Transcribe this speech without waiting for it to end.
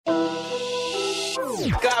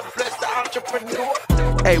God bless the entrepreneur.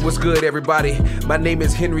 Hey, what's good, everybody? My name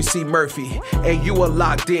is Henry C. Murphy, and you are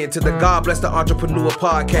locked in to the God Bless the Entrepreneur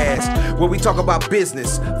podcast, where we talk about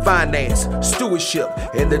business, finance, stewardship,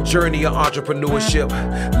 and the journey of entrepreneurship.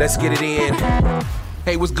 Let's get it in.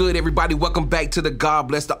 Hey, what's good, everybody? Welcome back to the God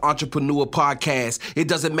Bless the Entrepreneur podcast. It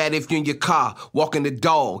doesn't matter if you're in your car, walking the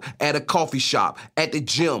dog, at a coffee shop, at the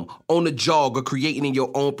gym, on the jog, or creating in your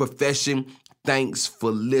own profession. Thanks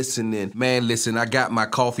for listening. Man, listen, I got my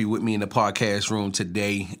coffee with me in the podcast room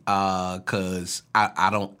today because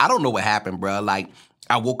I don't know what happened, bro. Like,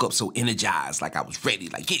 I woke up so energized, like I was ready,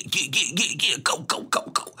 like get, go.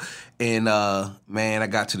 And man, I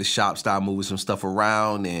got to the shop, started moving some stuff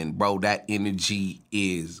around, and bro, that energy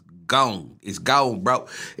is gone. It's gone, bro.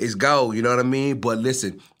 It's gone, you know what I mean? But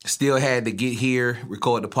listen, still had to get here,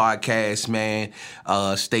 record the podcast, man.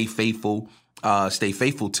 Stay faithful. Stay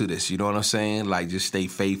faithful to this, you know what I'm saying? Like, just stay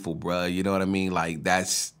faithful, bro. You know what I mean? Like,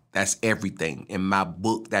 that's everything. In my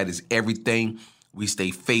book, that is everything. We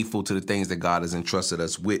stay faithful to the things that God has entrusted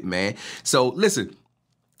us with, man. So, listen,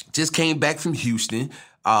 just came back from Houston.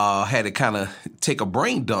 Had to kind of take a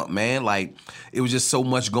brain dump, man. Like, it was just so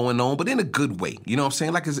much going on, but in a good way. You know what I'm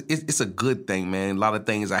saying? Like, it's a good thing, man. A lot of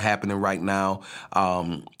things are happening right now,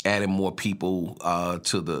 adding more people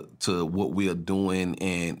to what we are doing,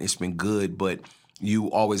 and it's been good. But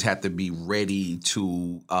you always have to be ready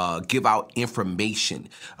to give out information.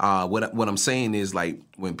 What I'm saying is, like,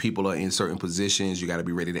 when people are in certain positions, you got to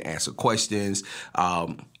be ready to answer questions.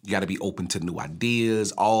 You got to be open to new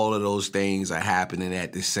ideas. All of those things are happening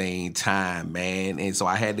at the same time, man. And so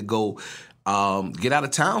I had to go get out of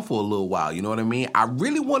town for a little while. You know what I mean? I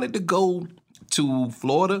really wanted to go to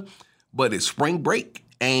Florida, but it's spring break.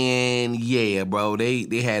 And yeah, bro, they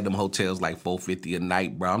had them hotels like $450 a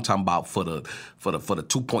night, bro. I'm talking about for the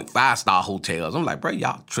 2.5 star hotels. I'm like, bro,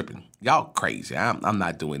 y'all tripping. Y'all crazy. I'm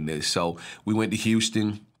not doing this. So we went to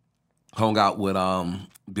Houston, hung out with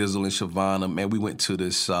Bizzle and Shavana. Man, we went to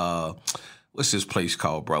this what's this place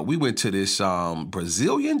called, bro? We went to this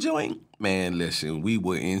Brazilian joint. Man, listen, we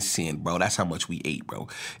were in sin, bro. That's how much we ate, bro.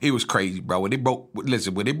 It was crazy, bro. When they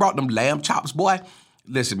brought them lamb chops, boy.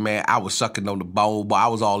 Listen, man, I was sucking on the bone, boy. I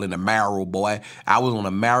was all in the marrow, boy. I was on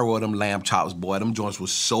the marrow of them lamb chops, boy. Them joints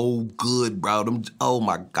was so good, bro. Oh,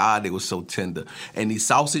 my God, they were so tender. And these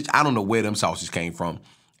sausage, I don't know where them sausage came from.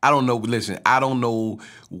 I don't know. Listen, I don't know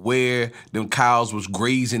where them cows was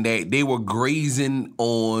grazing at. They were grazing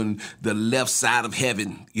on the left side of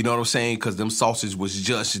heaven. You know what I'm saying? Because them sausage was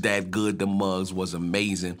just that good. The mugs was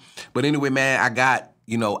amazing. But anyway, man,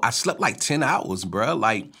 I slept like 10 hours, bro.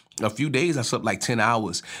 Like, a few days I slept like 10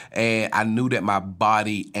 hours, and I knew that my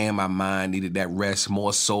body and my mind needed that rest,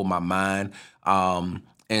 more so my mind.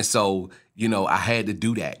 And so, I had to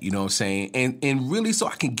do that, you know what I'm saying? And really so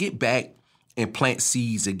I can get back and plant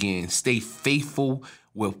seeds again, stay faithful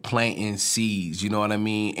with planting seeds, you know what I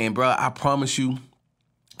mean? And bro, I promise you,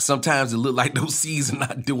 sometimes it look like those seeds are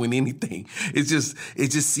not doing anything. It just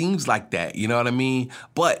seems like that, you know what I mean?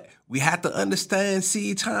 But we have to understand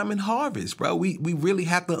seed time and harvest, bro. We really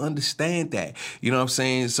have to understand that. You know what I'm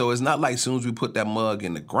saying? So it's not like as soon as we put that mug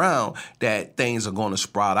in the ground that things are going to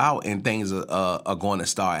sprout out and things are going to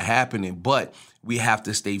start happening. But we have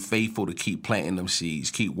to stay faithful to keep planting them seeds,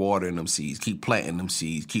 keep watering them seeds, keep planting them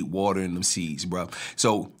seeds, keep watering them seeds, bro.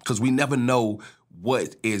 So, because we never know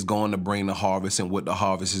what is going to bring the harvest and what the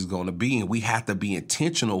harvest is going to be. And we have to be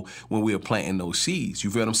intentional when we are planting those seeds.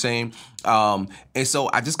 You feel what I'm saying? And so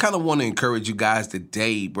I just kind of want to encourage you guys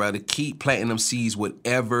today, bro, to keep planting them seeds,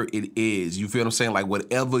 whatever it is. You feel what I'm saying? Like,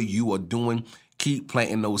 whatever you are doing, keep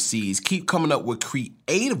planting those seeds. Keep coming up with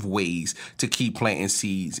creative ways to keep planting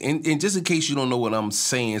seeds. And just in case you don't know what I'm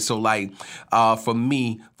saying, so like for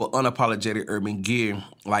me, for Unapologetic Urban Gear,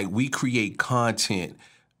 like, we create content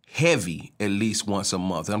heavy at least once a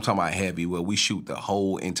month. And I'm talking about heavy where we shoot the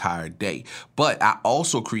whole entire day. But I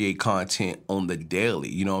also create content on the daily.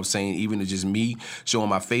 You know what I'm saying? Even if it's just me showing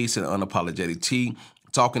my face in Unapologetic Tee,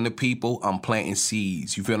 talking to people, I'm planting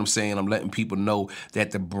seeds. You feel what I'm saying? I'm letting people know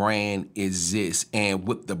that the brand exists and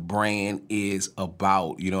what the brand is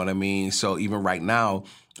about. You know what I mean? So even right now,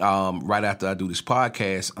 right after I do this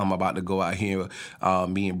podcast, I'm about to go out here.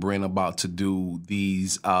 Me and Brent about to do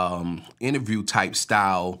these interview type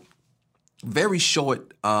style, very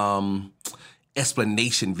short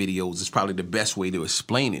explanation videos is probably the best way to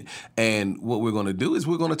explain it. And what we're going to do is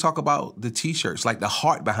we're going to talk about the T-shirts, like the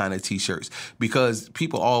heart behind the T-shirts, because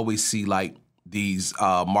people always see like these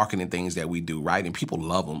marketing things that we do, right? And people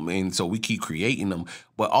love them, and so we keep creating them.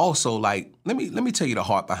 But also, like, let me tell you the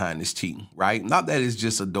heart behind this tee, right? Not that it's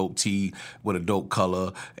just a dope tee with a dope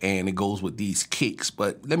color and it goes with these kicks,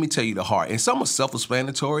 but let me tell you the heart. And some are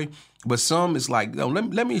self-explanatory, but some is like,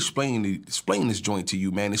 let me explain this joint to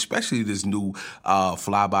you, man, especially this new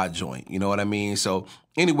flyby joint. You know what I mean? So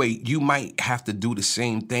anyway, you might have to do the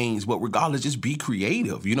same things, but regardless, just be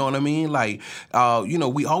creative. You know what I mean? Like,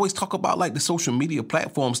 we always talk about like the social media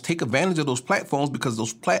platforms. Take advantage of those platforms because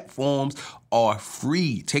those platforms are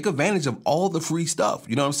free. Take advantage of all the free stuff.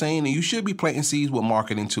 You know what I'm saying? And you should be planting seeds with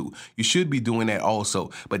marketing too. You should be doing that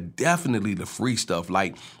also, but definitely the free stuff.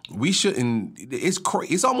 Like, we shouldn't,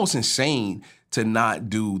 it's almost insane to not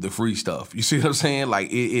do the free stuff. You see what I'm saying? Like,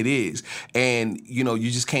 it is. And,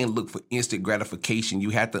 you just can't look for instant gratification. You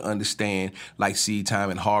have to understand, like seed time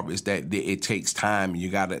and harvest, that it takes time. You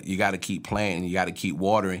gotta keep planting, you gotta keep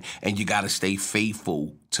watering, and you gotta stay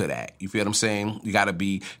faithful to that. You feel what I'm saying? You gotta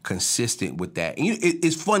be consistent with that. And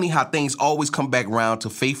it's funny how things always come back around to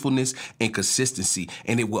faithfulness and consistency.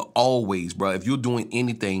 And it will always, bro, if you're doing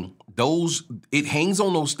anything, it hangs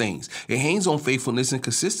on those things. It hangs on faithfulness and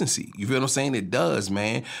consistency. You feel what I'm saying? It does,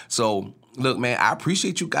 man. So look, man, I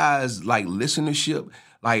appreciate you guys, like, listenership,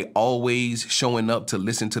 like always showing up to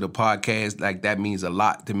listen to the podcast. Like, that means a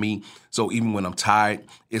lot to me. So even when I'm tired,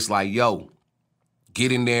 it's like, yo,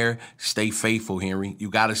 get in there, stay faithful, Henry. You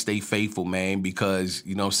got to stay faithful, man, because,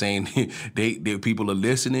 you know what I'm saying, they people are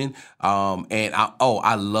listening. And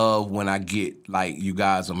I love when I get, like, you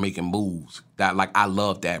guys are making moves. That, like, I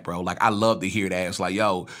love that, bro. Like, I love to hear that. It's like,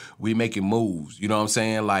 yo, we making moves. You know what I'm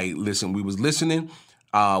saying? Like, listen, we was listening.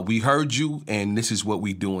 We heard you, and this is what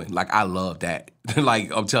we doing. Like, I love that.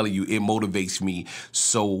 Like, I'm telling you, it motivates me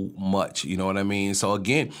so much. You know what I mean? So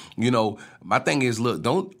again, my thing is, look,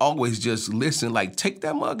 don't always just listen. Like, take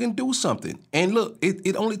that mug and do something. And look,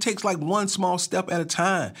 it only takes like one small step at a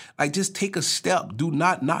time. Like, just take a step. Do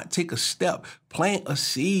not take a step. Plant a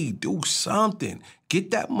seed. Do something.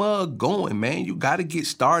 Get that mug going, man. You got to get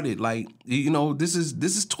started. Like, this is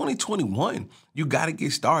 2021. You got to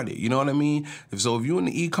get started. You know what I mean? So if you're in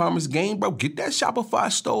the e-commerce game, bro, get that Shopify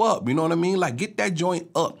store up. You know what I mean? Like, get that joint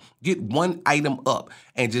up. Get one item up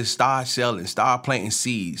and just start selling. Start planting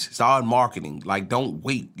seeds. Start marketing. Like, don't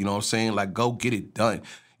wait. You know what I'm saying? Like, go get it done.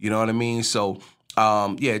 You know what I mean? So,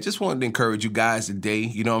 just wanted to encourage you guys today.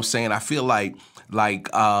 You know what I'm saying? I feel like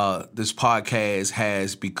this podcast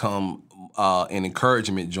has become an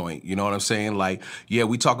encouragement joint. You know what I'm saying? Like, yeah,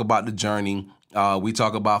 we talk about the journey. We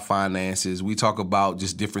talk about finances. We talk about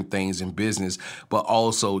just different things in business, but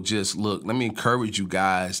also just, look, let me encourage you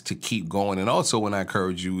guys to keep going. And also, when I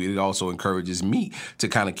encourage you, it also encourages me to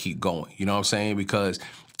kind of keep going. You know what I'm saying? Because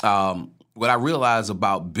what I realize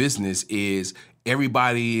about business is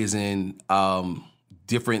everybody is in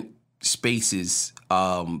different spaces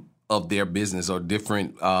of their business, or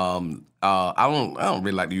different I don't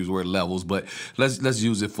really like to use the word levels, but let's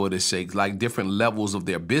use it for the sake, like different levels of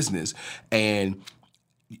their business. And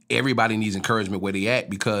everybody needs encouragement where they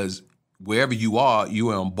at, because wherever you are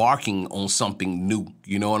embarking on something new.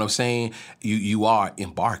 You know what I'm saying? You are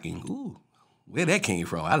embarking. Ooh, where that came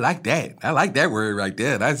from? I like that. I like that word right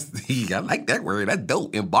there. I like that word. That's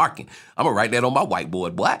dope. Embarking. I'm gonna write that on my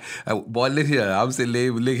whiteboard, boy. Boy, look here. I'm saying,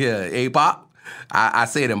 look here. Hey, Pop. I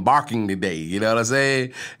said embarking today, you know what I'm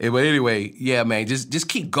saying? But anyway, yeah, man, just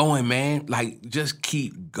keep going, man. Like, just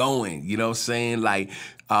keep going, you know what I'm saying? Like,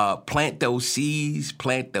 plant those seeds,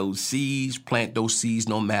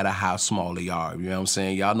 no matter how small they are. You know what I'm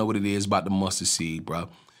saying? Y'all know what it is about the mustard seed, bro.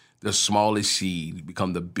 The smallest seed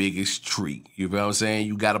become the biggest tree. You know what I'm saying?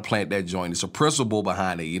 You got to plant that joint. It's a principle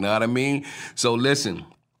behind it, you know what I mean? So listen,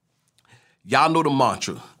 y'all know the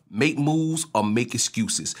mantra. Make moves or make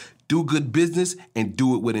excuses. Do good business and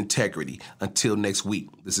do it with integrity. Until next week,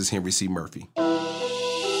 this is Henry C. Murphy. God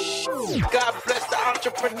bless the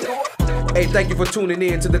entrepreneur. Hey, thank you for tuning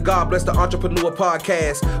in to the God Bless the Entrepreneur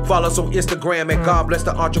podcast. Follow us on Instagram at God Bless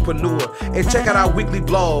the Entrepreneur. And check out our weekly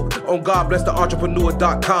blog on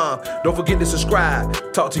GodBlessTheEntrepreneur.com. Don't forget to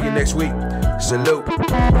subscribe. Talk to you next week. Salute.